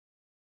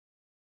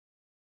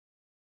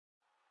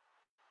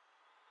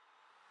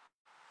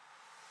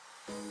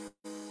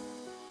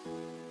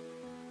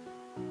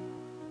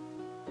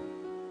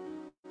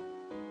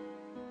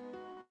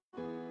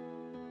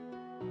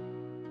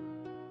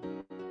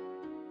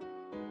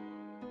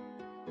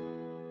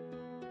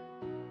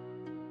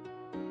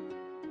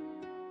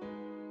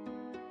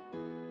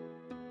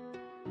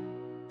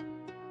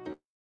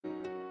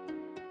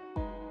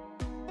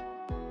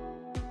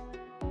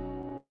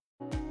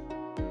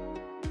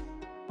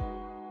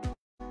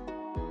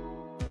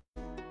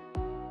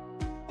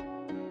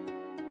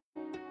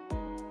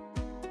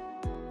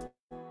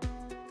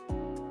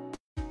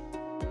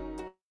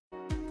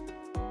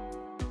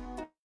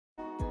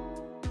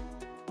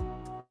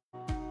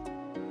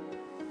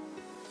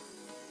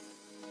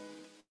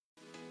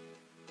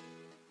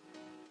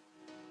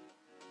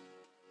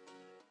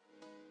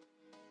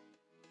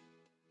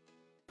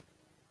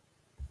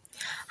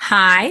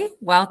Hi,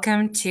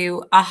 welcome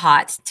to A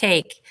Hot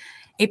Take,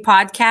 a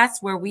podcast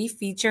where we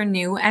feature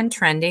new and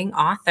trending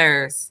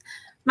authors.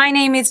 My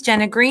name is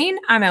Jenna Green.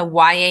 I'm a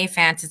YA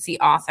fantasy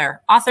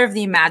author of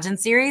the Imagine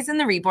series and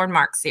the Reborn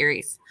Mark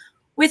series.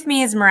 With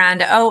me is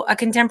Miranda O, a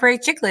contemporary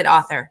chick lit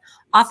author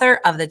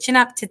of the Chin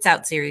Up Tits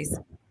Out series.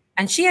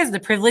 And she has the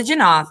privilege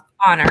and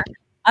honor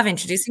of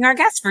introducing our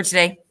guest for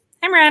today.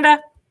 Hi,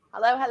 Miranda.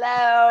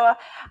 Hello.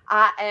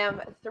 I am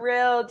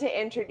thrilled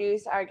to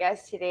introduce our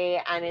guest today.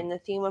 And in the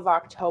theme of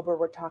October,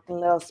 we're talking a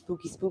little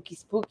spooky.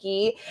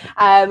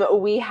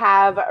 We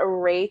have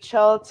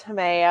Rachel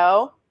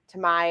Tomayo.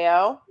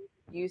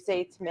 You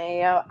say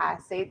Tomayo, I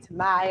say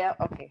Tomayo.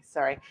 Okay,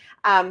 sorry.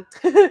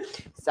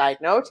 Side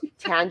note,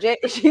 tangent.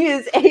 She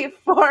is a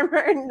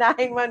former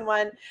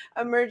 911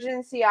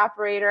 emergency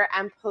operator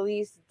and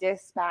police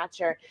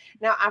dispatcher.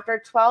 Now,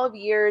 after 12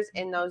 years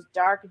in those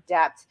dark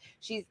depths,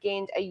 she's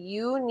gained a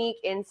unique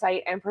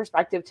insight and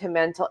perspective to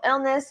mental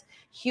illness,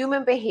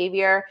 human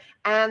behavior,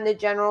 and the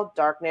general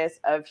darkness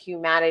of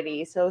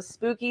humanity. So,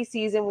 spooky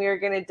season, we are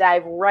going to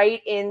dive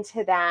right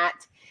into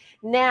that.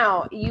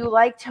 Now, you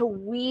like to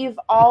weave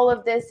all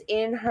of this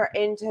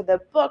into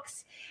the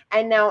books,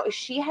 and now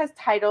she has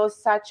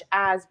titles such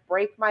as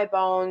Break My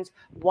Bones,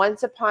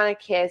 Once Upon a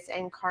Kiss,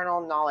 and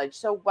Carnal Knowledge.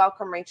 So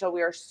welcome, Rachel.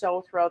 We are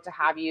so thrilled to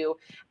have you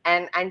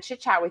and chit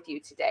chat with you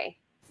today.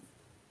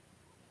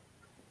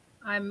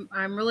 I'm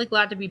really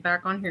glad to be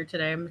back on here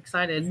today. I'm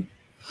excited.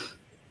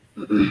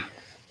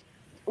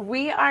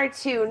 We are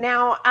too.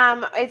 Now,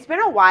 it's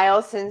been a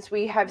while since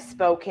we have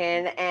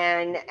spoken,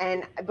 and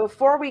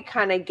before we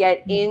kind of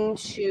get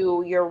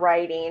into your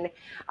writing,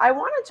 I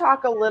want to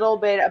talk a little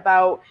bit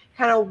about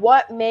kind of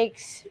what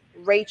makes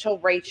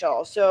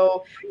Rachel.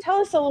 So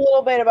tell us a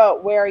little bit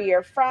about where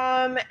you're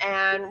from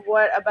and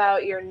what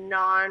about your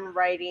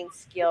non-writing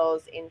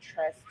skills,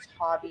 interests,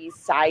 hobbies,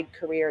 side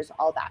careers,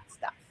 all that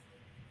stuff.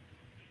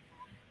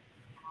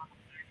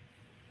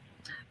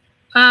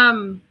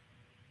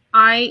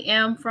 I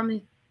am from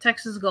the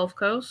Texas Gulf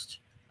Coast.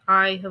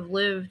 I have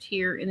lived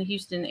here in the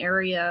Houston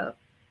area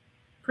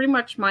pretty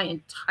much my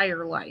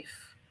entire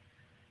life.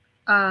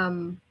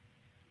 I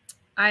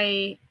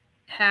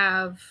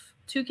have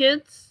 2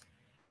 kids.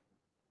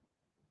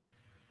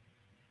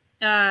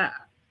 My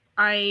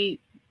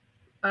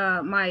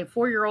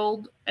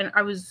 4-year-old, and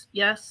I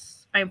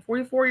am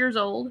 44 years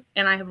old,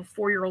 and I have a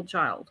 4-year-old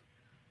child.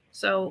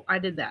 So I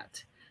did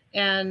that.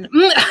 And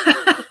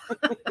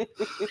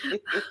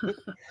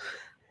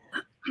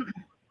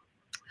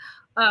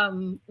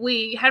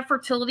we had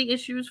fertility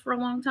issues for a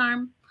long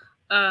time.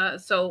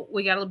 So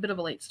we got a bit of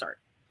a late start.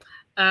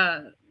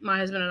 My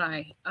husband and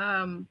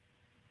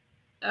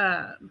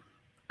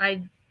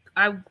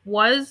I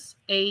was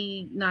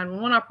a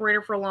 911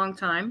 operator for a long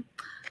time.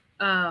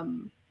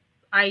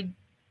 I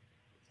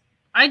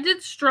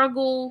did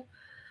struggle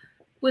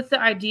with the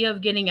idea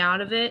of getting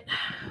out of it,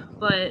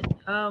 but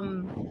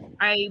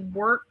I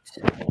worked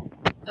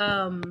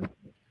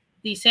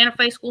the Santa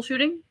Fe school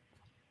shooting.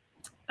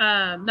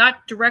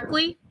 Not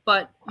directly,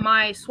 but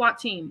my SWAT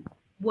team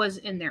was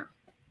in there.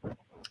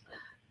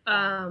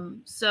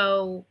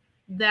 So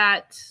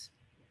that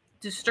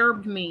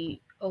disturbed me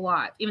a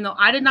lot. Even though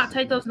I did not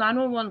take those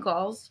 911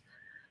 calls,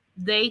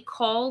 they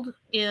called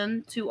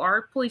in to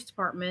our police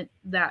department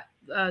that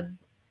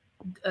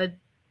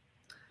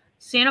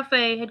Santa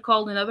Fe had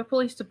called another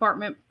police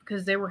department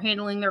because they were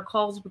handling their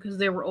calls because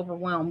they were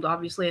overwhelmed.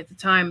 Obviously, at the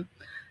time,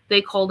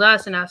 they called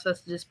us and asked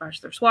us to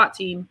dispatch their SWAT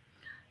team.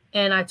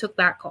 And I took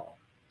that call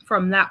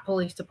from that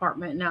police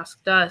department and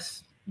asked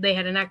us. They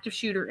had an active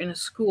shooter in a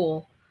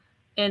school.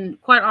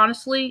 And quite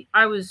honestly,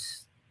 I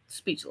was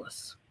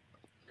speechless.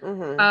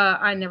 Mm-hmm.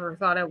 I never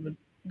thought I would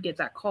get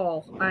that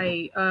call.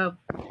 I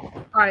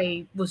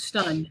was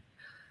stunned.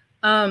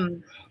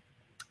 And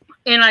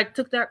I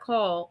took that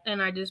call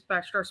and I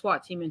dispatched our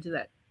SWAT team into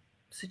that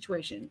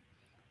situation.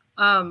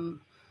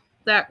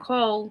 That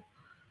call,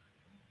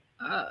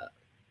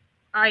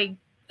 I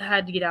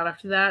had to get out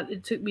after that.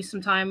 It took me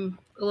some time,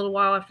 a little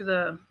while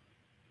after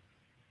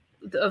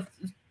of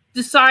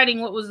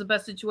deciding what was the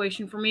best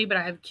situation for me, but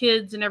I have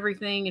kids and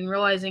everything, and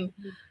realizing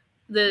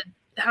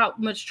how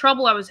much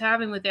trouble I was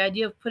having with the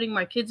idea of putting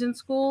my kids in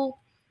school.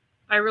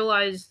 I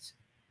realized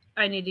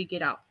I needed to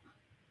get out.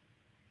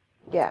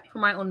 Yeah. For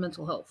my own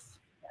mental health.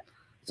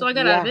 So I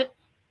got out of it,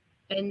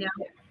 and now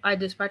I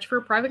dispatch for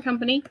a private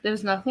company that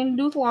has nothing to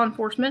do with law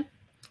enforcement.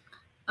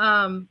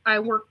 I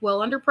work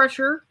well under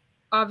pressure,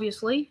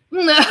 obviously.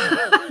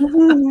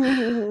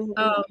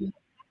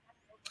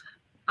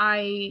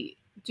 I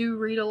do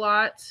read a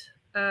lot.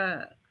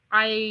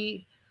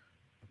 I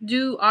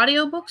do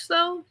audiobooks,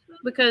 though,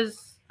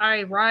 because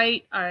I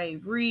write, I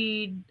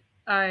read,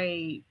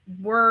 I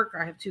work,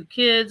 I have 2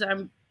 kids.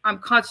 I'm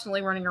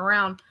constantly running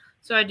around.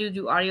 So I do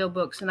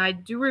audiobooks, and I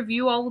do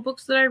review all the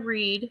books that I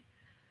read.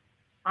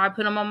 I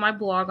put them on my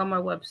blog on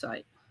my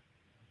website.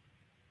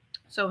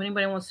 So if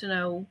anybody wants to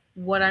know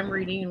what I'm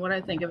reading and what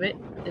I think of it,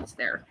 it's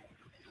there.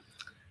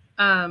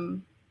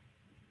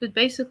 But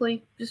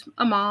basically, just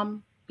a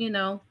mom,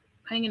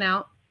 hanging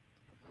out.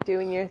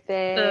 Doing your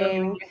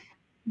thing.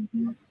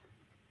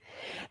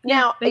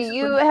 Now,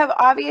 you have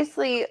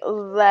obviously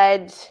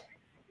led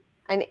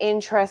an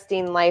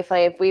interesting life.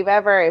 Like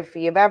if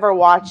you've ever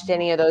watched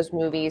any of those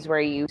movies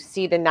where you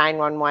see the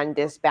 911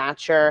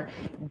 dispatcher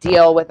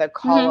deal with a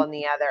call on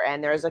the other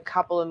end, there's a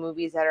couple of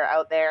movies that are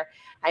out there.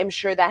 I'm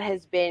sure that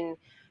has been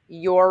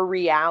your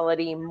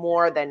reality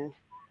more than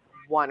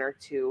one or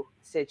two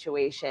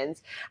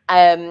situations.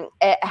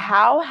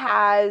 How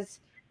has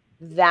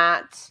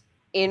that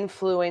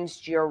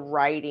influenced your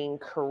writing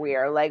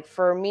career? Like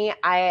for me,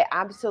 I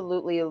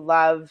absolutely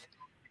love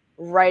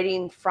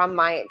writing from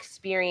my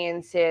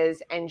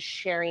experiences and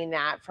sharing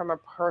that from a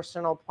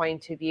personal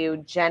point of view.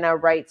 Jenna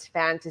writes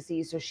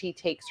fantasy, so she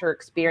takes her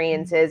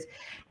experiences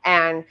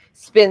and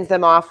spins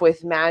them off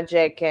with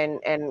magic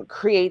and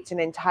creates an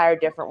entire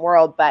different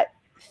world, but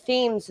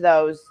themes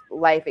those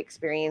life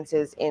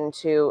experiences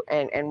into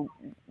and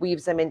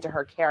weaves them into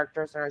her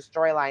characters and her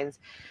storylines.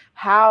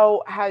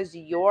 How has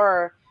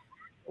your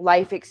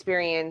life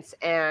experience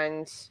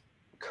and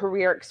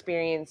career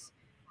experience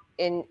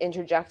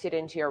interjected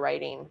into your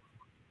writing?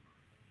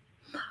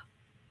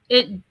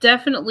 It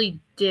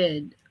definitely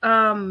did.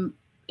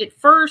 At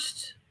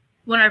first,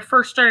 when I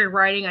first started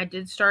writing, I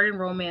did start in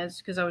romance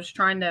because I was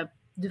trying to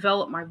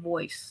develop my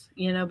voice,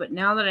 but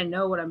now that I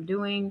know what I'm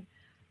doing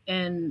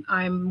and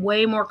I'm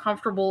way more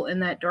comfortable in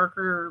that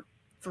darker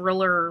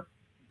thriller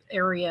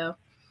area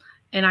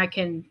and I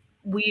can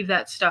weave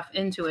that stuff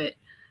into it.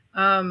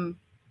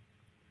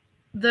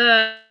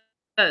 The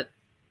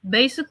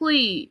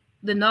basically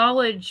the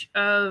knowledge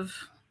of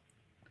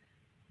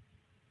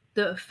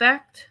the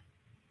effect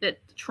that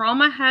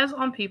trauma has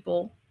on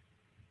people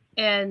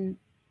and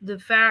the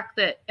fact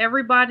that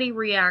everybody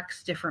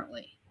reacts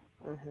differently.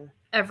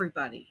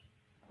 Everybody.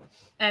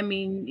 I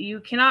mean, you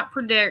cannot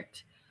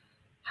predict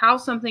how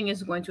something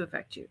is going to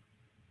affect you.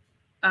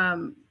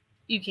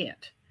 You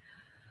can't.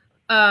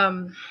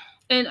 And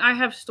I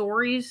have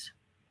stories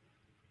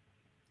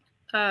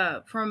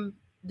from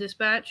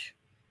Dispatch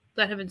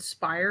that have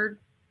inspired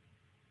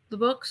the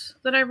books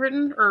that I've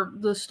written, or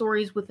the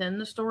stories within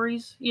the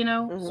stories,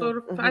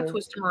 sort of. I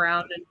twist them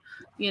around and,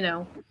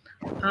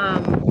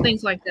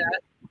 things like that.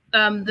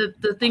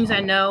 The things I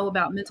know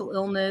about mental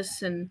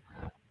illness, and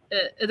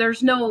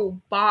there's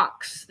no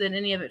box that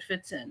any of it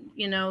fits in,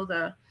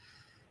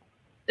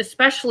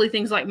 especially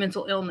things like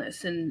mental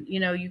illness, and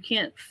you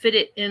can't fit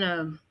it in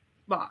a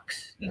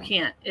box. You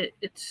can't.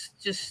 It's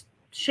just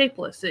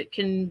shapeless. It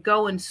can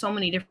go in so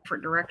many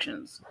different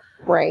directions.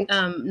 Right.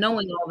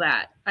 Knowing all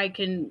that, I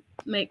can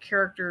make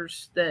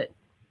characters that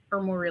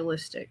are more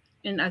realistic,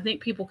 and I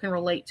think people can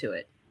relate to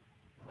it.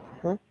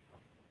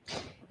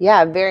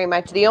 Yeah, very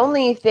much. The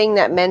only thing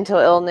that mental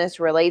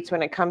illness relates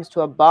when it comes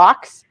to a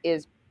box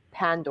is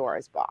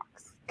Pandora's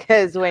box,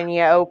 because when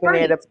you open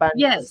it, a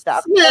bunch of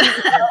stuff.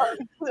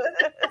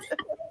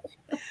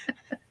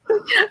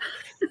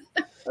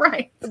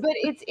 Right. But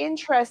it's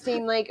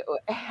interesting. Like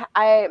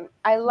I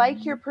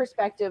like your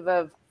perspective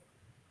of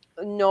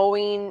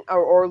knowing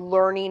or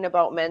learning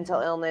about mental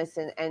illness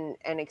and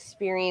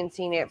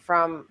experiencing it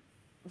from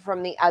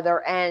the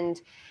other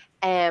end,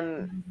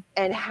 and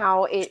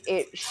how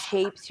it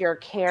shapes your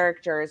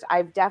characters.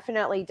 I've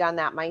definitely done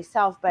that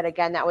myself, but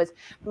again, that was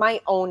my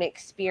own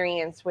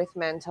experience with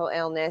mental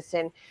illness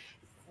and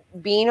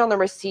being on the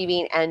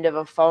receiving end of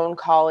a phone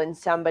call in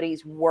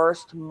somebody's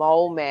worst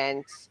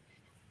moment.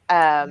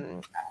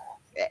 And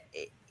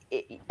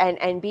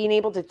being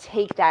able to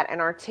take that and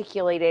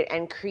articulate it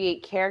and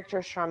create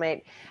characters from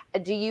it.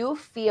 Do you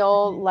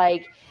feel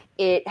like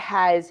it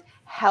has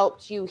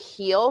helped you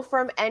heal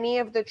from any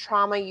of the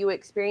trauma you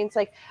experienced?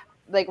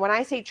 Like when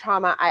I say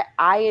trauma,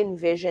 I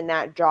envision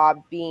that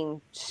job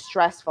being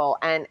stressful,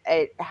 and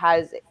it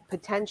has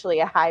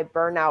potentially a high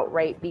burnout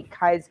rate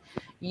because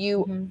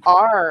you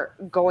are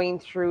going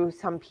through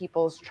some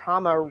people's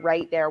trauma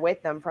right there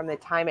with them from the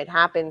time it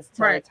happens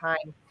to the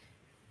time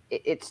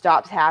it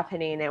stops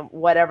happening and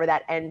whatever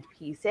that end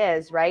piece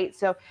is, right?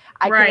 So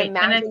I can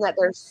imagine that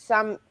there's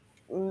some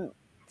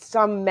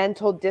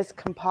mental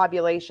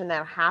discombobulation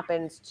that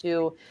happens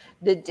to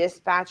the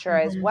dispatcher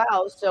as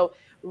well. So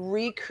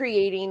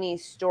recreating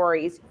these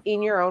stories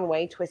in your own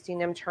way, twisting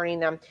them, turning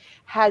them,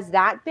 has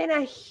that been a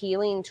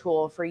healing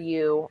tool for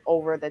you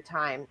over the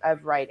time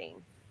of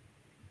writing?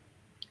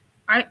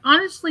 I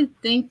honestly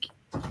think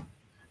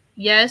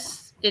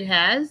yes, it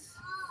has.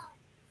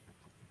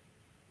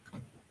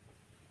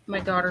 My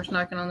daughter's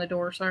knocking on the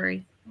door.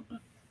 Sorry.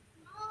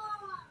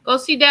 Go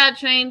see Dad,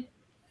 Shane.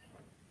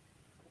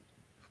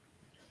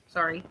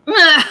 Sorry.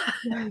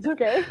 It's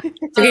okay.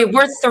 Okay,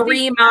 we're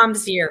three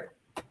moms here.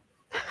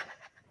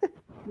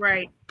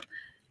 Right.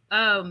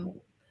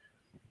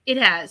 It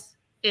has.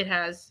 It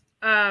has.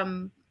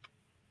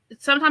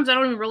 Sometimes I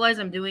don't even realize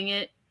I'm doing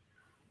it.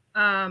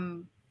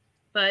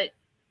 But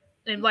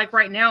and like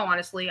right now,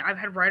 honestly, I've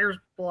had writer's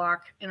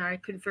block and I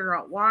couldn't figure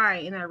out why.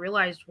 And I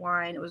realized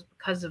why, and it was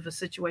because of a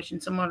situation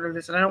similar to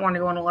this. And I don't want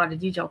to go into a lot of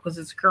detail because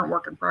it's a current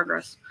work in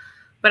progress.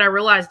 But I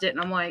realized it, and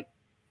I'm like,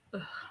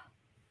 ugh.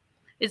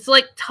 It's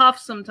like tough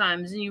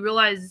sometimes, and you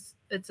realize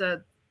it's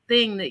a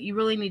thing that you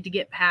really need to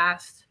get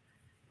past.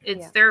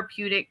 It's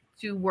therapeutic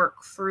to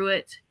work through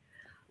it.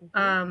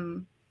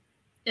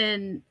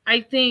 And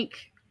I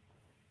think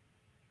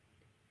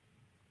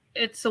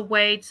it's a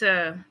way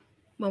to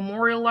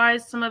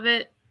memorialize some of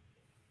it.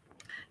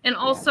 And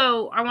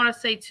also, I want to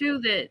say too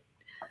that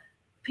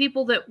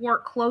people that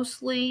work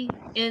closely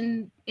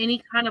in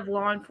any kind of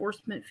law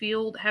enforcement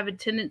field have a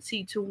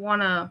tendency to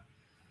want to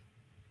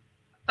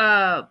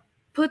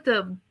put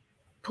the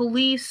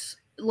police,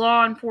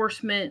 law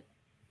enforcement,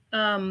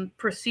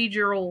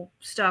 procedural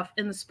stuff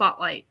in the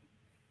spotlight.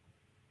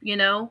 You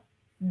know,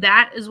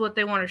 that is what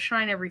they want to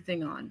shine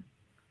everything on.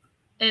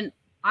 And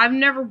I've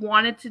never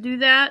wanted to do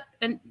that.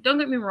 And don't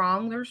get me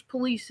wrong, there's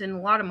police in a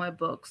lot of my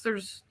books.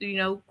 There's, you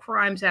know,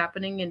 crimes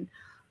happening and,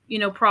 you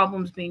know,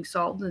 problems being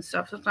solved and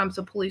stuff. Sometimes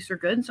the police are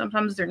good and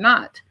sometimes they're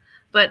not.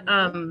 But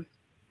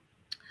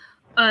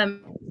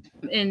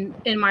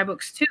in my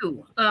books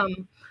too.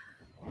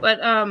 But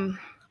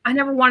I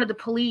never wanted the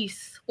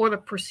police or the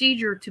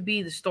procedure to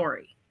be the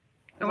story.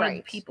 I wanted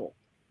the people,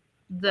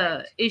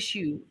 the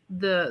issue,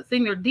 the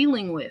thing they're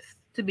dealing with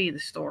to be the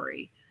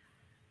story.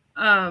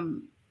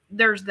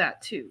 There's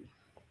that too.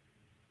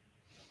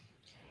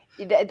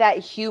 That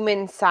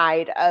human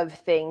side of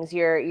things.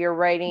 You're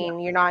writing,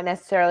 you're not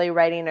necessarily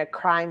writing a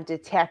crime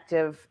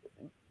detective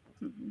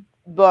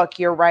book.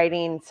 You're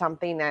writing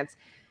something that's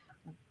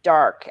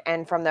dark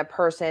and from the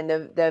person,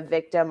 the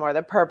victim or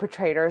the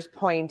perpetrator's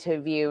point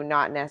of view,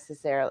 not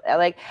necessarily.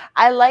 Like,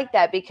 I like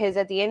that because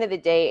at the end of the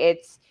day,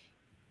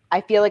 I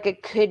feel like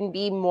it couldn't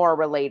be more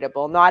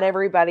relatable. Not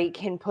everybody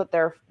can put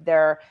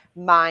their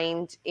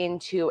mind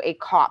into a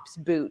cop's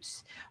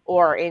boots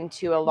or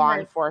into a law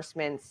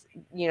enforcement's,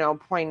 you know,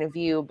 point of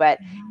view, but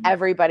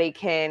everybody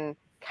can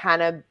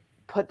kind of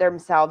put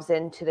themselves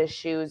into the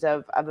shoes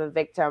of a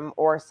victim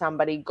or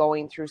somebody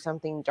going through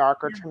something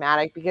dark or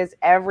traumatic, because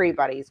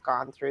everybody's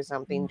gone through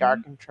something dark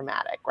and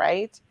traumatic,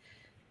 right?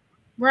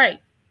 Right.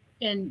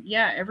 And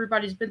yeah,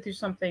 everybody's been through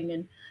something,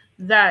 and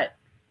that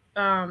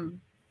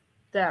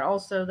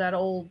also that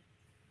old,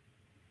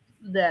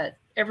 that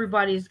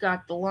everybody's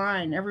got the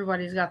line,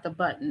 everybody's got the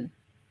button,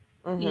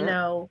 you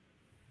know,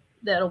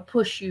 that'll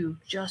push you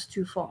just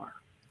too far.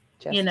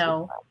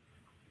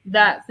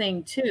 That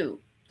thing too,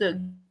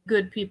 the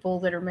good people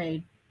that are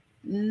made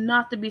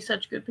not to be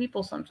such good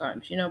people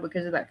sometimes, you know,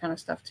 because of that kind of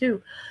stuff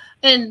too.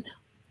 And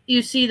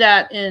you see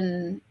that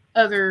in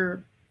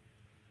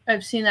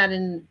I've seen that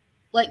in,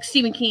 like,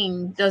 Stephen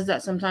King does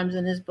that sometimes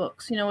in his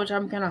books, you know, which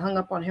I'm kind of hung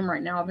up on him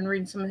right now. I've been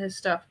reading some of his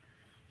stuff.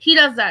 He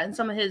does that in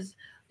some of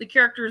the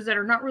characters that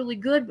are not really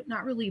good, but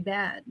not really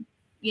bad,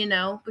 you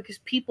know, because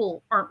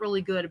people aren't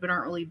really good, but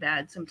aren't really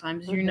bad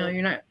sometimes. You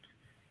know,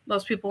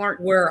 most people aren't.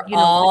 We're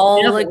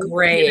all a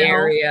gray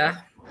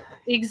area.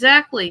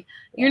 Exactly.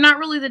 You're not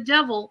really the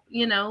devil,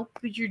 you know,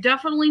 but you're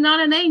definitely not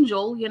an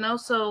angel, you know,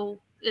 so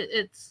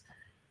it's,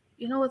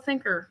 you know, a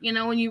thinker, you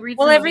know, when you read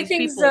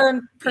everything's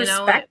a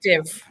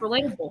perspective. You know,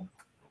 relatable.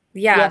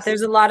 Yeah,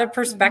 there's a lot of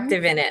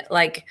perspective in it.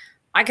 Like,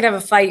 I could have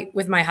a fight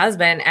with my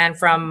husband, and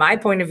from my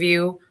point of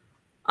view,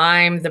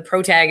 I'm the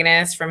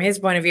protagonist. From his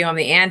point of view, I'm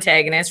the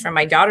antagonist. From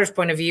my daughter's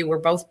point of view, we're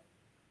both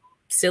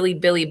silly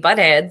Billy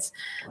buttheads.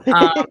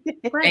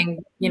 And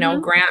you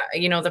know,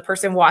 the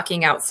person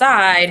walking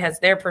outside has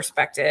their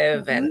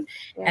perspective,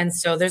 and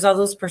so there's all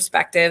those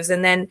perspectives.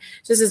 And then,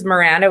 just as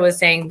Miranda was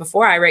saying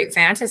before, I write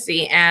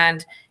fantasy,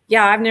 and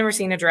yeah, I've never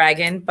seen a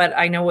dragon, but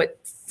I know what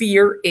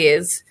fear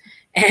is.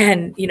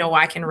 And, you know,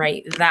 I can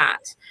write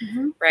that.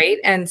 Right.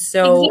 And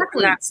so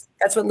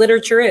that's what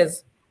literature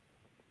is.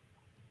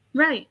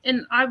 Right.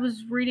 And I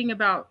was reading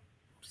about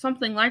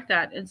something like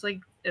that. It's like,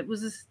 it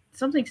was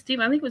something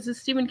I think it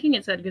was Stephen King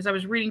had said, because I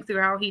was reading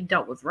through how he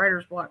dealt with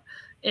writer's block,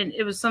 and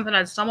it was something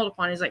I'd stumbled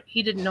upon. He's like,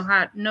 he didn't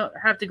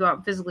have to go out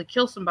and physically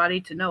kill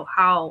somebody to know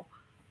how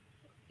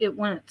it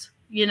went,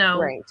 you know.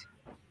 Right.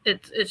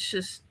 It's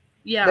just,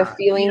 the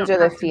feelings are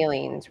the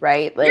feelings,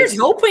 right? Like, here's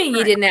hoping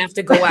he didn't have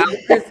to go out,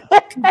 because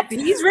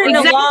he's written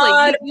a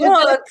lot of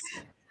books.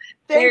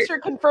 Thanks for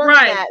confirming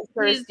that,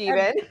 Sir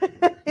Stephen.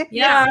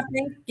 Yeah.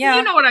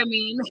 You know what I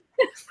mean.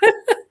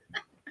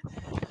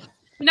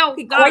 No,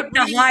 quite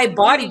the high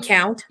body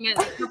count. It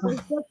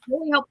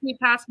really helped me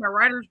pass my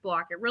writer's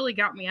block. It really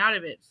got me out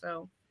of it.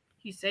 So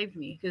he saved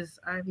me, because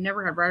I've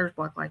never had writer's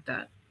block like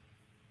that.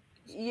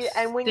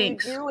 And when you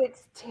do,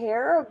 it's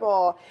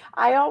terrible.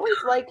 I always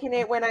liken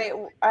it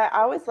I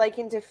always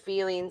liken to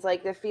feelings,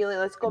 like the feeling.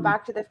 Let's go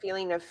back to the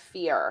feeling of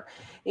fear.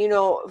 You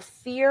know,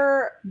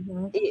 fear,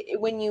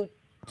 when you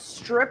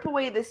strip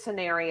away the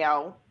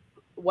scenario,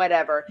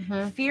 whatever,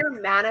 fear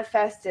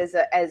manifests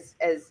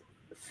as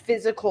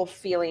physical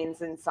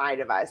feelings inside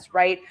of us,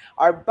 right?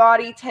 Our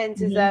body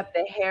tenses up,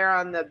 the hair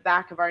on the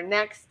back of our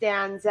neck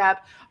stands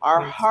up, our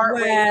heart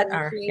rate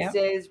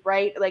increases,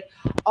 right? Like,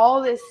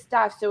 all this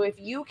stuff. So if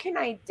you can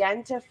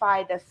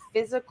identify the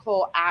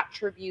physical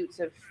attributes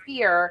of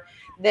fear,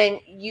 then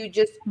you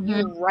just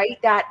you write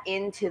that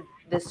into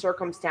the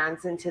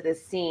circumstance, into the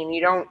scene.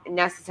 You don't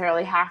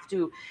necessarily have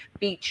to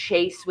be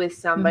chased with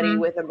somebody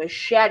with a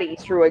machete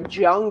through a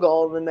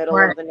jungle in the middle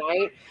of the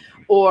night,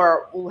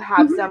 or will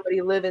have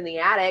somebody live in the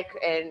attic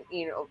and,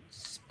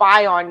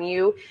 spy on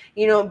you,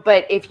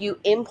 but if you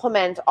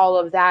implement all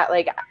of that,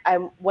 like,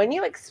 when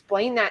you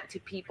explain that to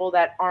people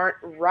that aren't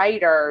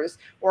writers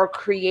or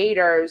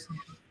creators,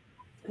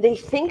 they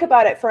think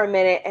about it for a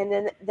minute, and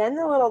then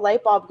the little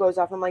light bulb goes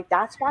off. I'm like,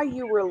 that's why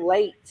you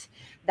relate.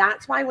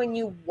 That's why when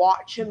you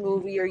watch a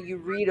movie or you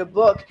read a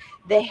book,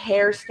 the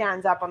hair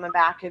stands up on the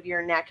back of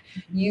your neck.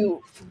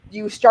 You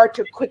start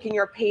to quicken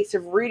your pace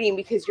of reading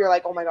because you're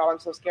like, oh my God, I'm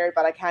so scared,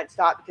 but I can't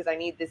stop because I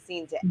need this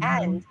scene to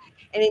end.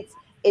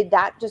 And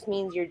that just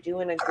means you're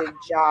doing a good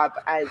job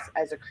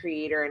as a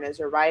creator and as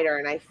a writer.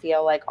 And I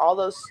feel like all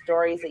those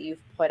stories that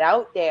you've put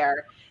out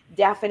there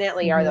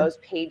definitely are those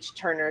page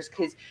turners,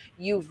 because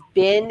you've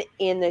been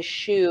in the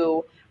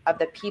shoe of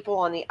the people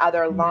on the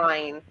other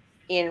line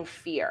in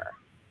fear,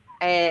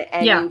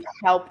 and you've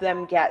helped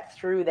them get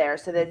through there.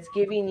 So that's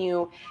giving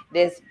you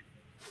this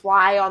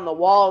fly on the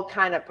wall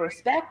kind of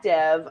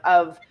perspective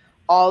of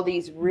all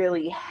these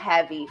really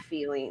heavy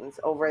feelings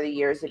over the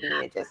years of being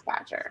a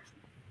dispatcher.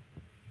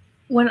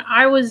 When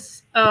I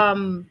was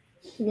I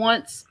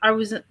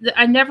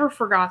never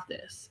forgot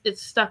this. It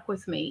stuck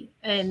with me,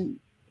 and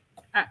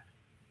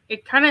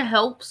it kind of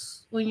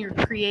helps when you're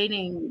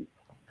creating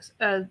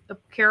a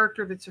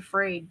character that's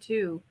afraid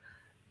too.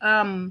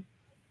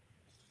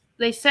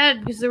 They said,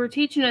 because they were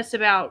teaching us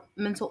about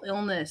mental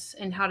illness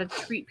and how to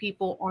treat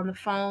people on the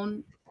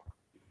phone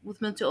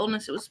with mental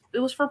illness. It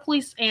was for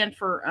police and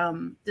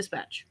for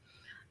dispatch,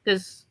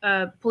 because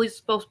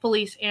both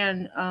police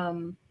and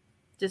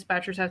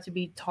dispatchers have to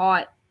be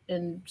taught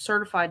and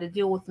certified to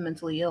deal with the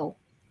mentally ill.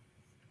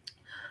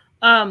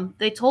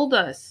 They told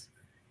us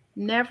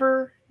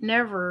never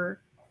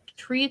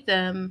treat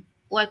them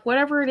like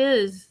whatever it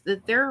is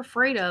that they're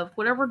afraid of,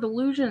 whatever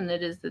delusion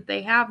it is that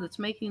they have that's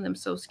making them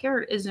so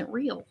scared, isn't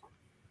real.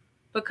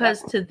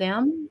 Because to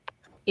them,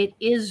 it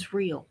is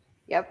real.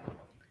 Yep.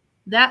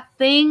 That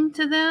thing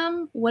to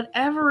them,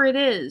 whatever it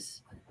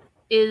is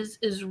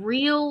as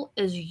real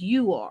as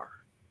you are.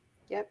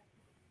 Yep.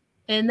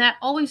 And that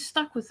always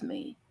stuck with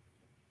me.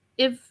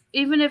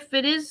 Even if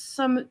it is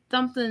something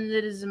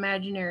that is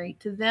imaginary,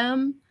 to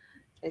them,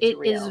 it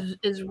is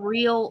as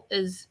real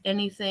as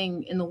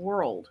anything in the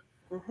world.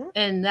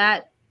 And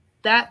that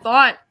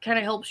thought kind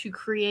of helps you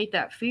create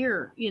that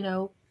fear.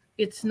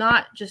 It's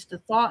not just a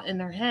thought in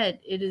their head.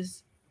 It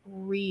is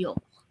real.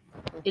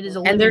 It is a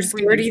living, and they're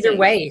scared either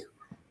way.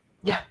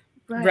 Yeah.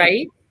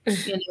 Right.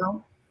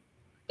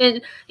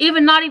 And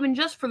not even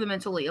just for the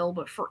mentally ill,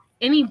 but for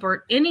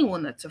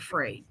anyone that's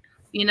afraid.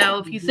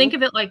 If you think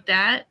of it like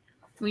that,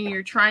 when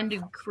you're trying to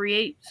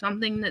create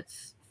something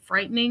that's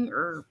frightening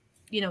or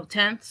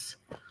tense.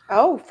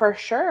 Oh, for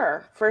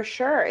sure.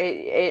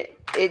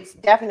 It's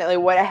definitely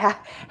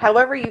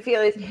however you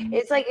feel.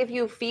 It's like if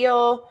you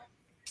feel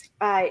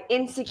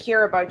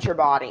insecure about your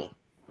body.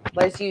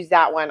 Let's use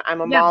that one.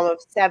 I'm a mom of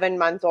 7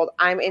 months old.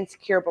 I'm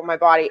insecure about my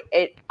body.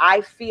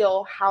 I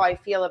feel how I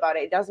feel about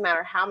it. It doesn't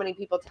matter how many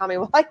people tell me,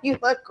 well, you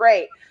look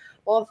great.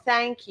 Well,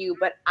 thank you,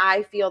 but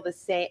I feel the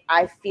same.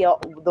 I feel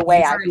the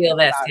way I feel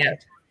this.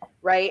 It.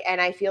 Right.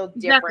 And I feel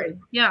different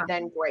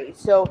than great.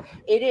 So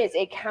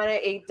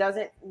it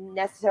doesn't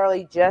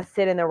necessarily just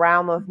sit in the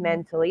realm of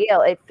mentally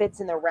ill. It fits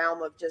in the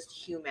realm of just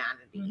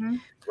humanity,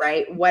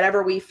 right?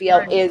 Whatever we feel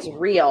is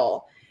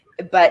real,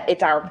 but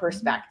it's our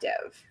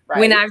perspective, right?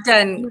 When I've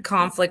done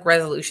conflict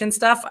resolution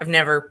stuff, I've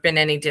never been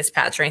any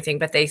dispatch or anything,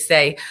 but they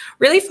say,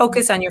 really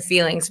focus on your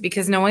feelings,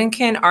 because no one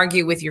can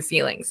argue with your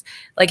feelings.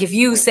 Like if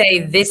you say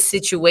this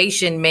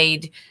situation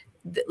made,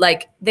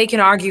 like they can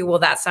argue, well,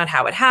 that's not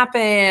how it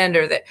happened,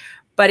 or that.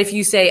 But if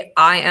you say,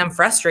 I am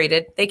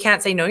frustrated, they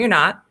can't say, no, you're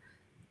not,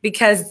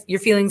 because your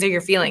feelings are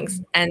your feelings.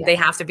 And they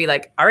have to be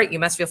like, all right, you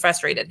must feel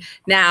frustrated.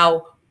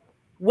 Now,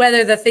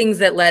 whether the things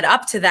that led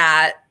up to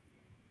that,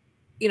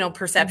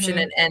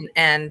 perception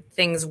and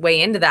things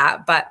weigh into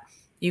that, but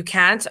you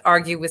can't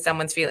argue with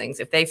someone's feelings.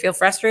 If they feel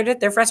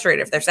frustrated, they're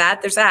frustrated. If they're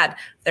sad, they're sad.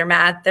 If they're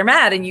mad, they're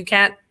mad. And you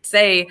can't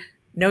say,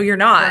 no, you're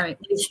not. Right.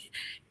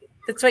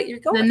 That's what you're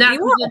going. And that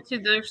goes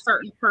into there's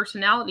certain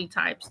personality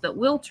types that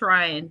will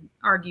try and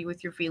argue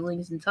with your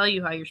feelings and tell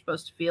you how you're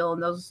supposed to feel,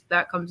 and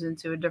that comes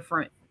into a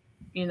different,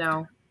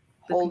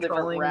 whole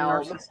different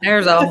realm.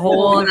 There's a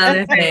whole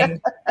other thing.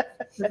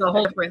 There's a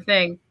whole different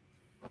thing.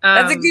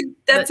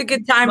 That's a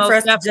good time for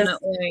us to just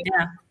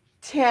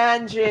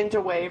tangent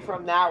away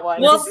from that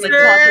one. We'll talk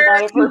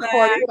about it for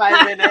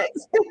 45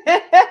 minutes.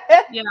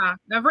 Yeah,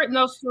 I've written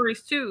those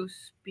stories too.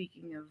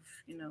 Speaking of,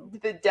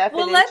 the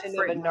definition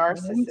of a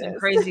narcissist and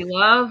crazy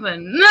love,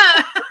 and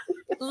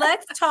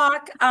let's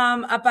talk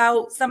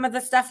about some of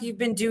the stuff you've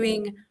been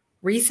doing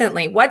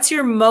recently. What's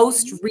your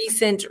most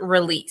recent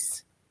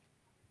release?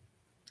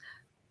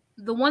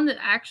 The one that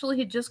actually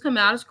had just come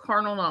out is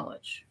Carnal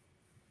Knowledge.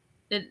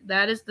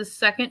 That is the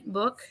second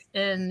book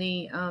in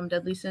the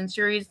Deadly Sin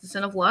series, The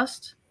Sin of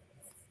Lust.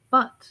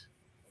 But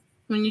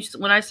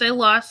when I say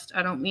lust,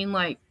 I don't mean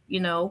like,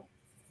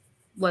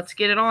 let's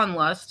get it on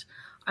lust.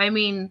 I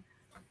mean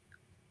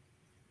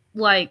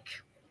like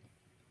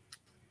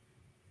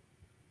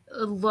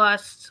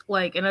lust,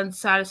 like an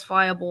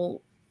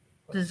unsatisfiable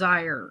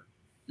desire,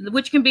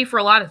 which can be for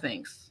a lot of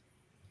things.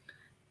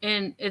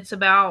 And it's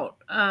about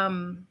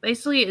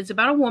basically it's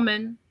about a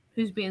woman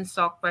who's being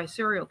stalked by a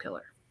serial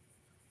killer.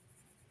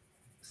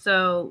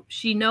 So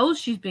she knows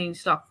she's being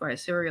stalked by a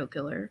serial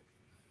killer,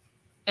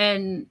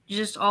 and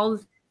just all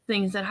the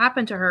things that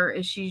happen to her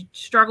as she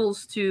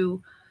struggles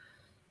through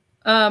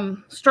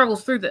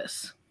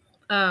this.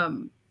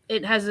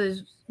 It has a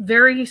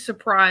very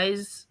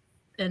surprise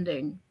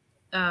ending.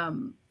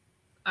 I'm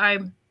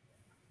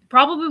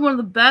probably one of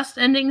the best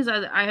endings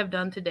I have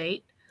done to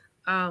date.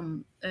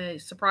 A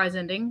surprise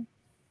ending.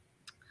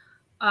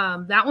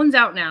 That one's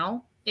out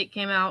now. It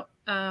came out,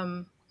 I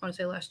want to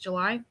say last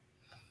July.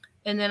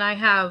 And then I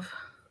have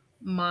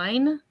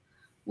Mine,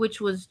 which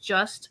was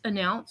just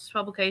announced.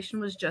 Publication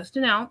was just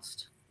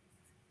announced.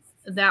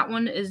 That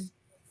one is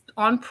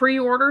on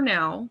pre-order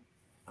now.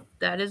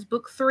 That is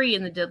book 3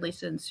 in the Deadly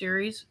Sin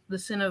series, The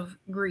Sin of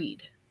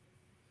Greed.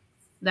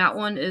 That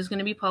one is going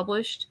to be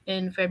published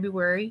in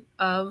February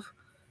of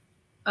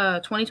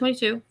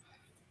 2022.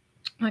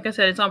 Like I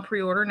said, it's on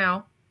pre-order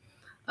now.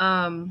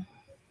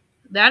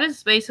 That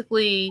is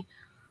basically,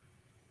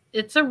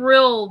 it's a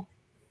real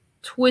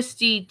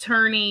twisty,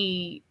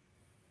 turny,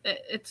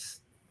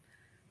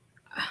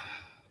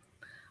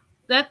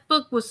 that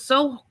book was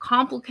so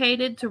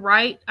complicated to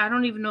write. I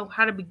don't even know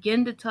how to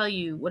begin to tell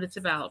you what it's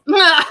about.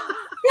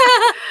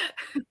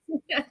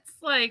 It's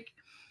like,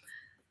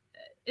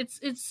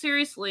 it's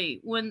seriously,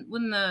 when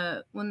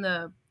the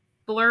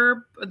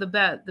blurb or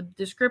the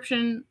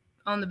description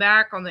on the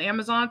back on the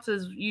Amazon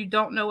says you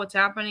don't know what's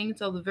happening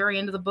until the very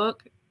end of the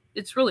book,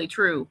 it's really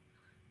true.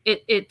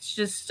 It's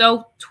just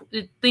so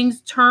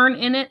things turn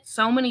in it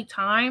so many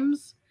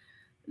times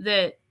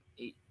that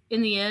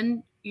in the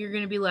end you're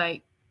gonna be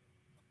like,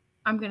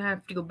 I'm gonna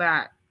have to go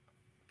back,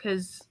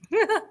 because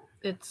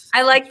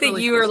I like that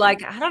really you were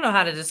like, I don't know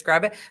how to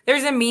describe it.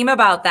 There's a meme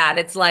about that.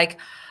 It's like,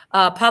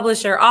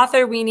 publisher,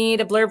 author, we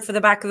need a blurb for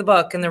the back of the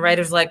book. And the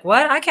writer's like,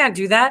 what? I can't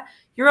do that.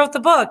 You wrote the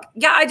book.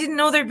 Yeah, I didn't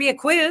know there'd be a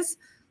quiz.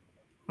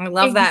 I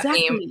love that meme.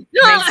 It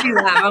makes me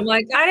laugh. I'm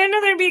like, I didn't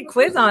know there'd be a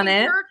quiz on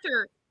it.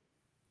 Character.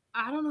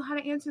 I don't know how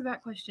to answer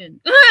that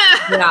question.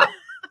 Yeah.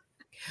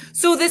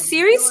 So the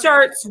series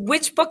starts,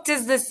 which book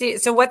does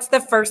this? So what's the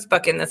first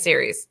book in the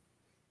series?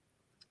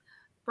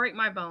 Break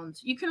My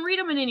Bones. You can read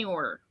them in any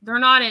order. They're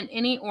not in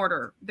any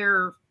order.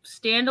 They're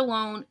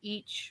standalone.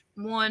 Each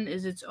one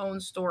is its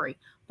own story.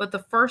 But the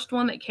first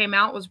one that came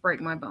out was Break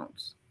My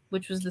Bones,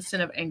 which was The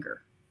Sin of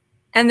Anger.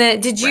 And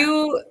then did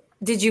you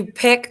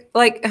pick,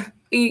 like,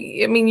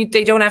 I mean,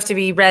 they don't have to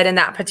be read in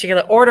that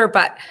particular order,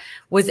 but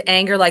was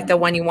Anger like the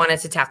one you wanted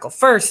to tackle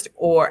first,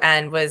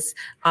 and was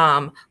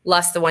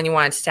Lust the one you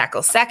wanted to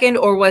tackle second,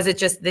 or was it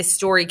just this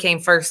story came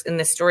first and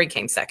this story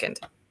came second?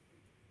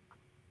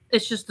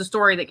 It's just the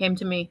story that came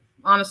to me,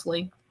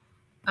 honestly.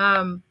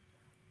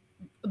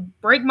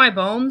 Break My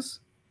Bones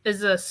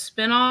is a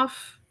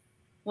spinoff.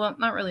 Well,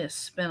 not really a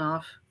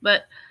spinoff,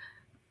 but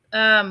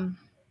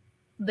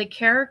the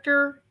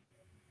character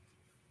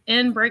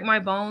in Break My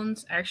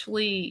Bones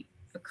actually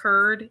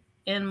occurred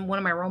in one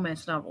of my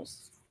romance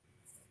novels.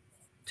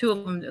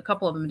 A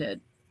couple of them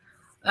did.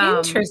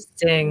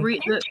 Interesting.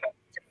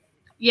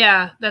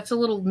 Yeah, that's a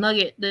little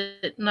nugget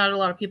that not a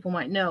lot of people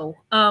might know.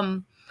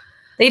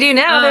 They do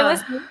now. They're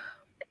listening.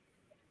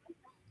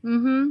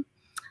 Mm-hmm.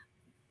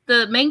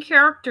 The main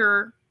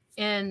character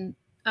in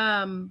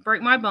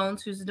Break My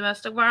Bones, who's a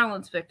domestic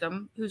violence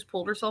victim, who's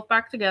pulled herself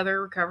back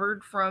together,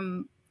 recovered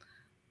from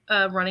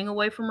running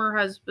away from her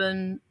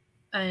husband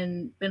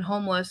and been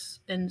homeless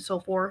and so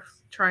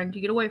forth, trying to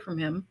get away from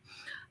him,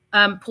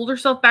 pulled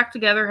herself back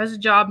together, has a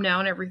job now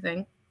and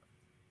everything.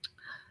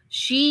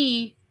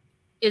 She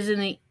is in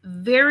the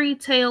very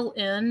tail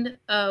end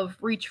of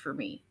Reach for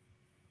Me.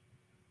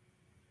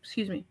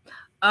 Excuse me.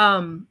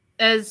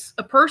 As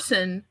a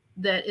person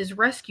that is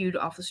rescued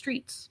off the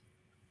streets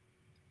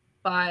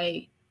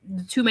by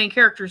the two main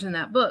characters in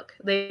that book.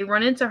 They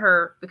run into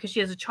her because she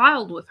has a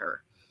child with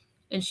her,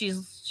 and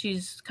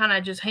she's kind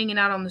of just hanging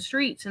out on the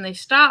streets, and they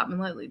stop, and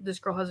like, this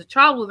girl has a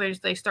child with her.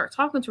 They start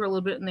talking to her a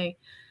little bit, and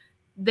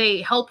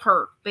they help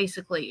her.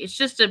 Basically, it's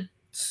just a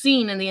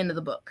scene in the end of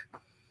the book.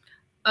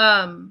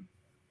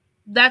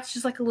 That's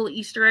just like a little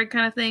Easter egg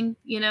kind of thing,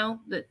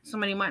 that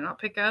somebody might not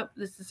pick up.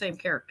 It's the same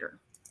character.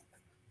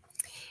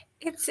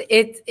 It's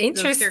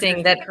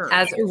interesting that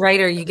as a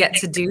writer you get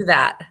to do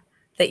that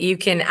you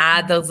can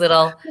add those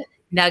little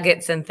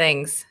nuggets and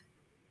things.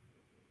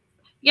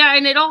 Yeah,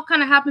 and it all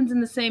kind of happens in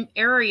the same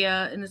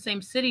area, in the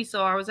same city,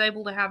 so I was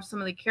able to have some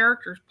of the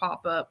characters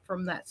pop up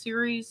from that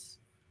series,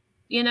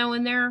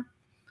 in there.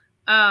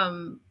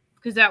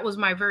 Because that was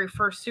my very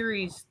first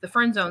series, the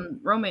Friend Zone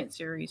romance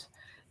series.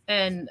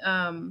 And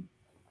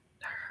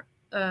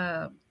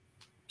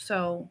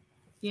so,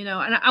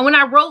 and when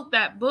I wrote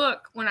that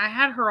book, when I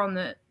had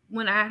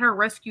her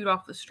rescued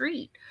off the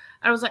street,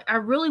 I was like, I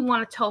really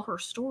want to tell her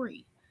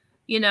story.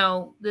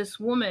 This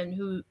woman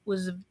who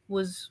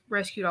was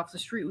rescued off the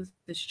street with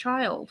this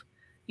child,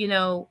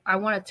 I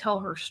want to tell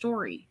her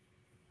story.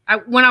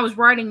 When I was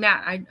writing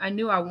that, I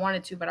knew I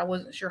wanted to, but I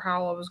wasn't sure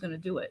how I was going to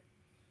do it.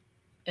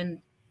 And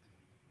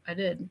I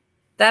did.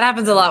 That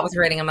happens a lot with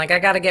writing. I'm like, I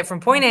got to get from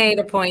point A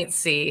to point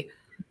C.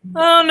 I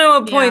don't know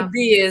what point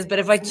B is, but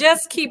if I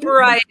just keep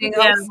writing,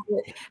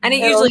 and it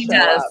usually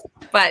does.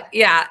 But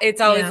yeah, it's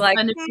always like,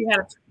 I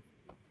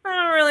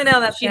don't really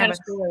know that. She had a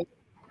story.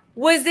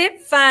 Was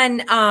it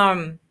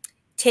fun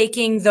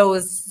taking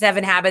those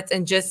 7 habits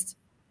and just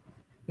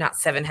not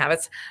 7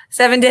 habits,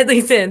 7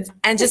 deadly sins,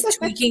 and just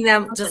tweaking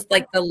them just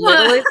like the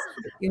littlest?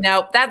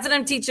 That's what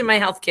I'm teaching my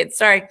health kids.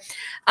 Sorry.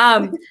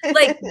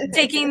 Like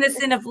taking the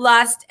sin of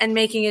lust and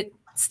making it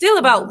still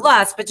about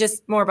lust, but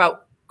just more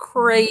about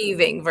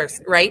craving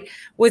versus, right?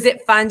 Was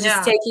it fun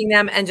just taking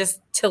them and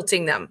just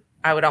tilting them?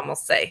 I would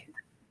almost say.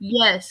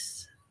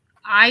 Yes,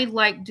 I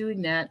like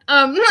doing that.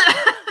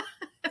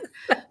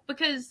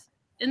 Because,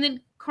 and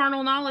then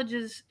carnal knowledge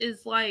is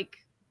like,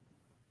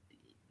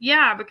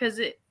 because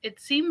it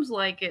seems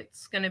like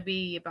it's going to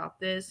be about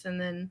this.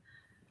 And then,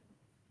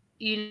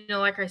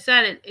 like I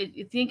said,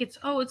 you think it's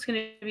going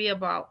to be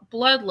about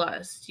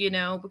bloodlust,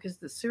 because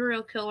the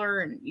serial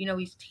killer and,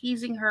 he's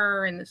teasing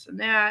her and this and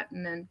that.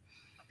 And then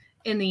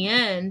in the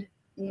end,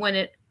 when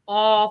it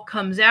all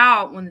comes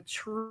out, when the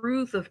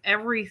truth of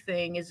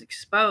everything is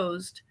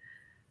exposed,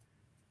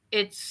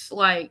 it's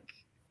like,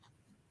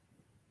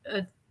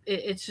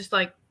 it's just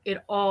like it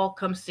all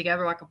comes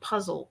together like a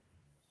puzzle,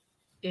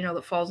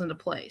 that falls into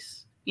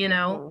place,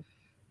 Mm-hmm.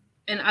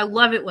 And I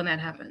love it when that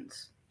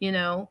happens, and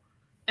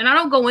I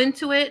don't go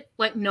into it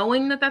like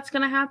knowing that that's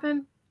going to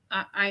happen.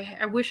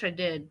 I wish I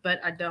did, but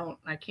I don't.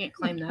 I can't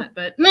claim that,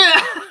 but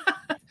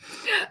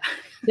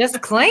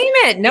just claim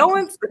it. No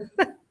one's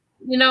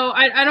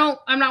I don't,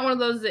 I'm not one of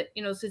those that,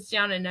 sits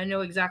down and I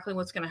know exactly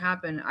what's going to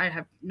happen. I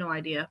have no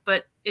idea,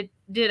 but it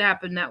did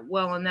happen that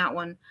well in that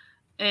one.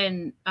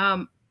 And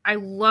I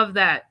love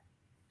that.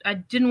 I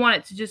didn't want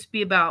it to just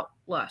be about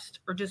lust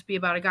or just be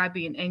about a guy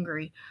being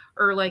angry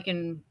or like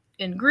in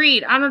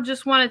greed. I don't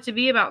just want it to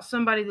be about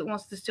somebody that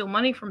wants to steal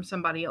money from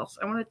somebody else.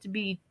 I want it to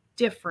be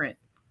different,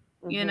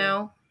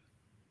 Mm-hmm.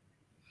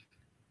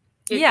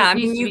 I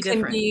mean, you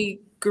can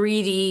be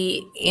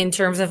greedy in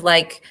terms of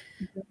like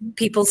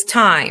people's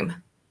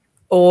time,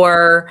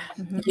 or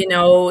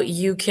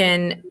you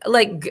can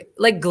like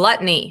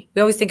gluttony.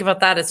 We always think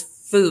about that as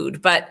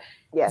food, but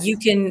you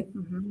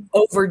can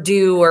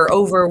overdo or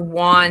over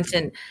want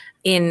and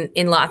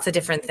in lots of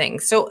different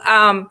things. So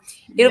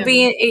it'll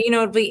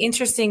be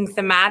interesting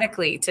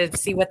thematically to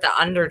see what the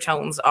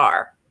undertones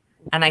are,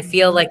 and I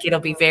feel like it'll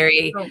be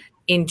very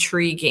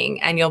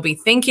intriguing, and you'll be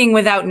thinking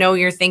without know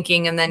you're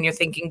thinking, and then you're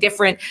thinking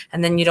different,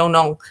 and then you don't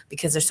know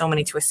because there's so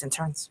many twists and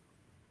turns.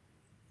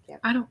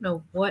 I don't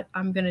know what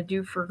I'm going to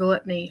do for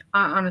gluttony.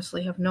 I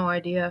honestly have no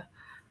idea.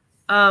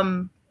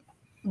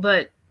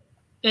 But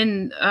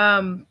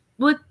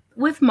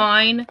with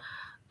mine,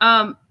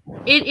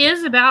 it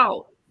is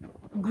about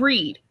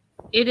greed.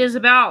 It is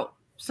about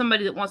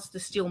somebody that wants to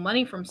steal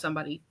money from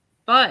somebody,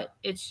 but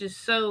it's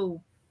just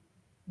so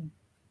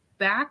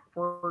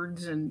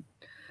backwards. And,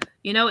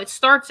 it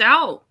starts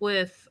out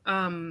with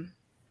a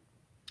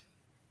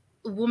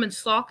woman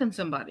stalking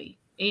somebody,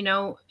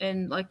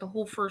 and like the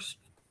whole first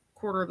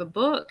quarter of the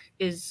book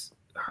is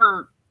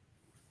her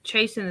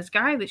chasing this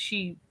guy that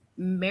she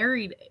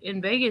married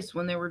in Vegas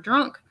when they were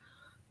drunk,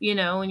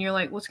 and you're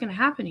like, what's going to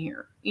happen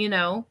here?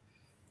 And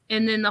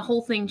then the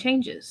whole thing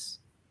changes,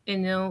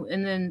 and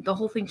then the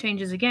whole thing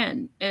changes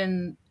again.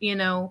 And, in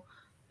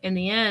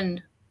the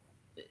end,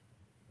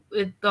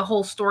 the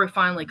whole story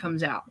finally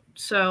comes out.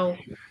 So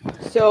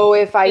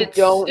if I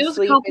don't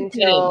sleep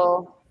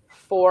until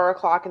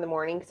 4:00 in the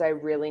morning, because I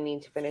really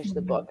need to finish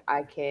the book,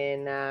 I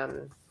can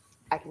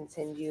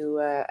send you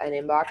an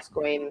inbox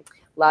going,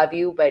 love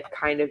you, but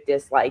kind of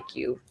dislike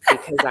you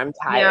because I'm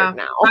tired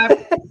now.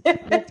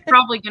 It's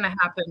probably going to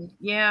happen.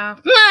 Yeah.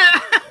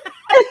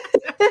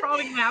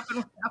 Probably going to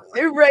happen.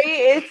 Right.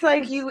 It's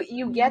like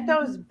you get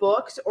those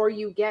books or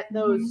you get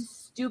those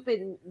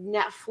stupid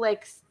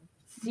Netflix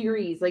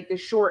series, like the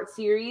short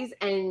series,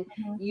 and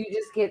you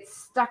just get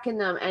stuck in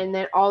them, and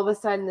then all of a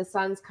sudden the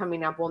sun's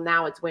coming up. Well,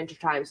 now it's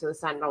wintertime, so the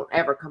sun don't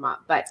ever come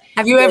up. But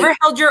have you ever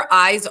held your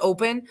eyes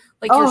open?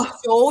 Like you're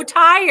so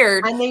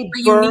tired and they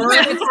burn. You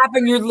need it to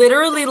happen. You're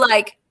literally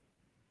like,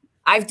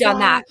 I've done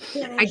that.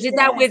 I did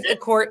that with A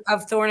Court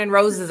of Thorn and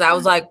Roses. I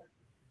was like,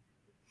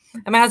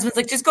 and my husband's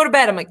like, just go to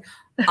bed. I'm like,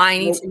 I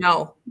need to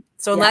know.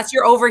 So unless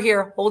you're over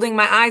here holding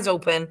my eyes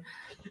open,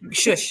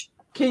 shush.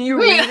 Can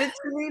you read it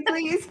to me,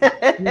 please?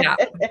 Yeah.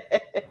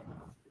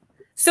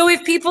 So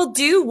if people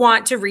do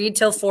want to read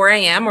till 4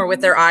 a.m. or with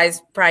their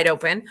eyes pried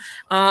open,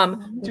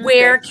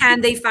 where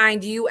can they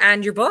find you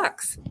and your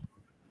books?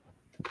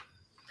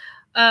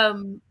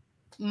 Mine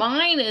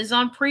is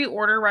on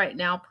pre-order right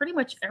now, pretty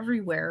much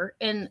everywhere.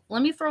 And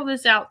let me throw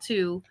this out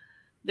too.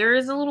 There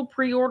is a little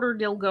pre-order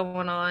deal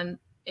going on.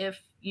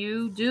 If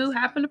you do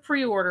happen to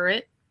pre-order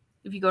it,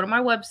 if you go to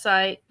my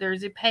website,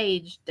 there's a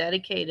page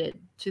dedicated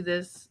to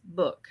this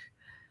book.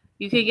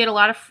 You can get a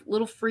lot of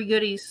little free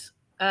goodies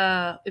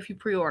if you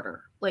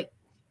pre-order, like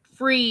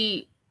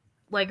free,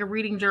 like a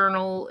reading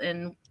journal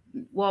and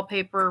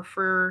wallpaper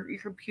for your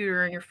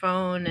computer and your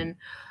phone, and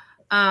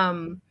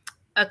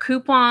a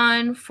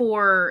coupon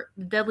for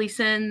Deadly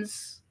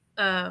Sins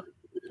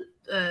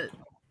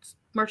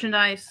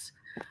merchandise,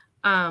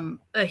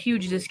 a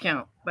huge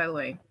discount, by the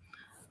way.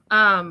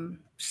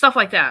 Stuff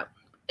like that.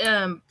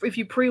 If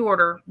you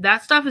pre-order,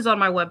 that stuff is on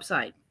my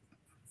website.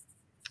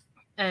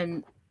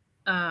 And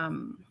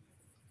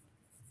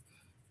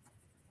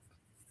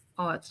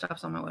all that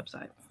stuff's on my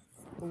website.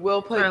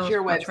 We'll put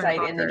your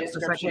website in the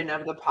description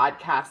of the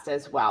podcast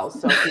as well,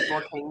 so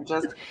people can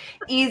just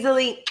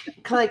easily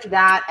click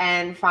that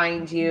and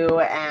find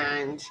you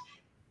and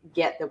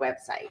get the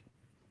website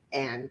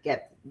and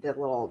get the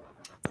little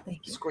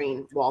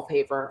screen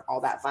wallpaper,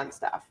 all that fun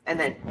stuff, and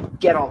then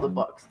get all the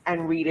books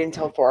and read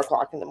until 4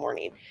 o'clock in the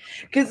morning.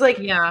 Because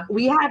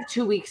we have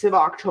 2 weeks of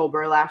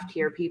October left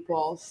here,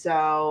 people.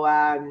 So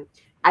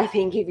I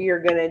think if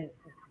you're gonna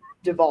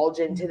divulge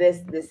into this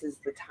is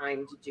the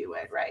time to do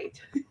it, right?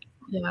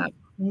 Yeah.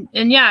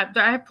 And yeah,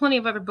 I have plenty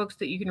of other books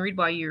that you can read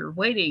while you're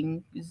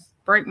waiting.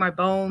 Break My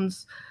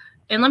Bones.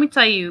 And let me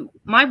tell you,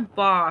 my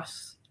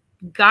boss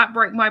got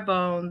Break My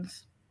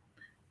Bones,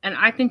 and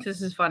I think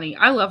this is funny.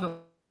 I love it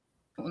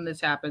when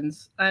this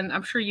happens, and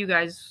I'm sure you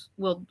guys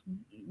would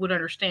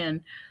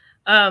understand,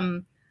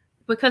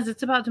 because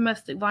it's about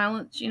domestic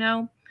violence. You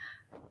know,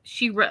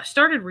 she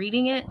started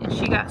reading it, and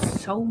she got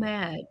so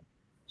mad.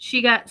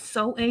 She got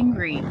so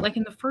angry. Like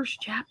in the first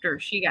chapter,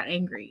 she got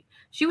angry.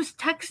 She was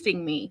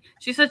texting me.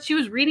 She said she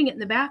was reading it in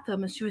the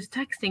bathtub, and she was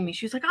texting me.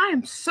 She was like, I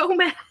am so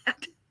mad.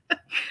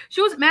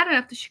 She wasn't mad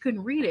enough that she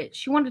couldn't read it.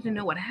 She wanted to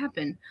know what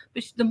happened.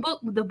 But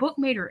the book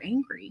made her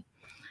angry.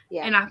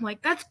 Yeah. And I'm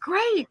like, that's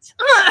great.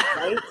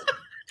 Right?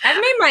 I've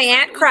made my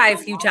aunt cry a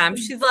few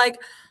times. She's like,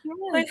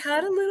 I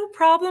had a little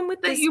problem with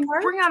this. You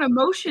bring out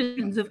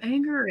emotions of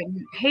anger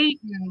and hate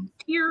and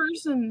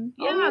tears and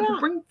to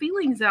bring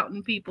feelings out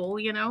in people,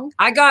 you know.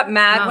 I got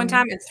mad one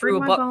time and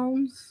threw a book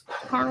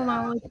carnal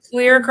knowledge,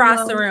 clear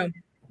across the room.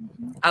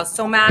 I was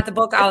so mad at the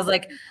book. I was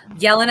like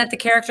yelling at the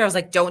character. I was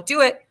like, don't do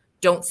it.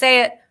 Don't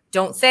say it.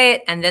 Don't say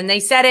it. And then they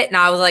said it. And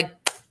I was like,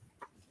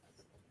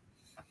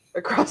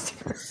 across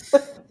the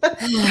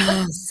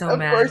room. So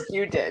mad. Of course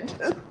you did.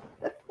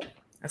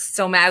 I was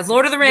so mad. It was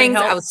Lord of the Rings.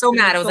 I was so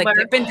mad. I was like,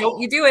 Pippin,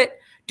 don't you do it.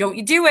 Don't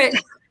you do it.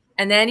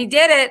 And then he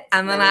did it.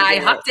 And then I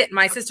hucked it. And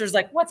my sister's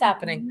like, what's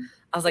happening?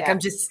 I was like, I'm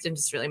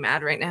just really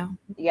mad right now.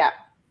 Yeah.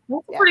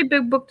 That's a pretty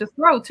big book to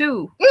throw,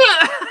 too.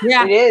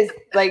 Yeah. It is.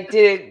 Like,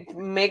 did it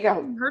make a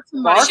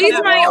mark? She's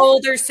my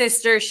older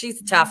sister.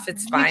 She's tough.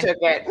 It's fine. You took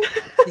it.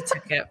 You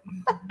took it.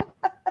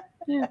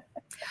 Yeah.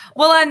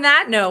 Well, on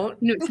that note,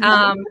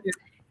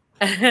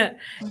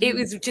 it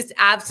was just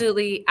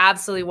absolutely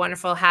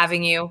wonderful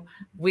having you.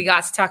 We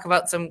got to talk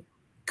about some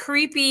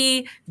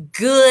creepy,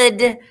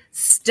 good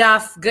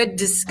stuff, good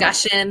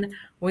discussion.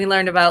 We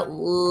learned about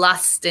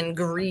lust and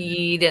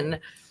greed and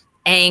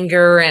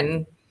anger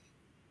and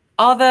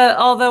all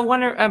the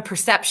wonder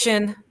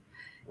perception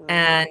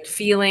and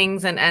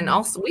feelings and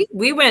also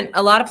we went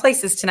a lot of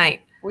places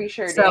tonight. We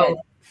sure did.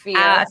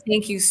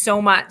 Thank you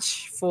so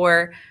much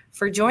for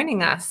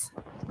joining us.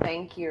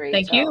 Thank you, Rachel.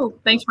 Thank you.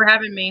 Thanks for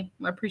having me.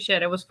 I appreciate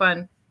it. It was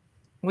fun.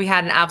 We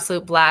had an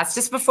absolute blast.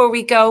 Just before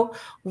we go,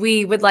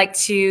 we would like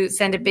to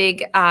send a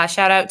big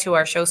shout out to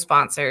our show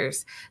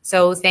sponsors.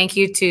 So thank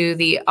you to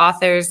the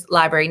Authors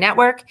Library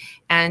Network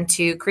and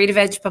to Creative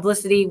Edge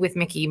Publicity with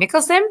Mickey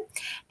Mickelson.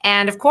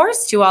 And of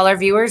course, to all our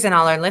viewers and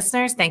all our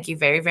listeners, thank you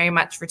very, very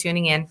much for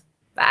tuning in.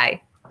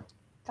 Bye.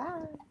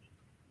 Bye.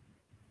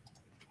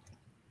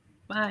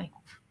 Bye.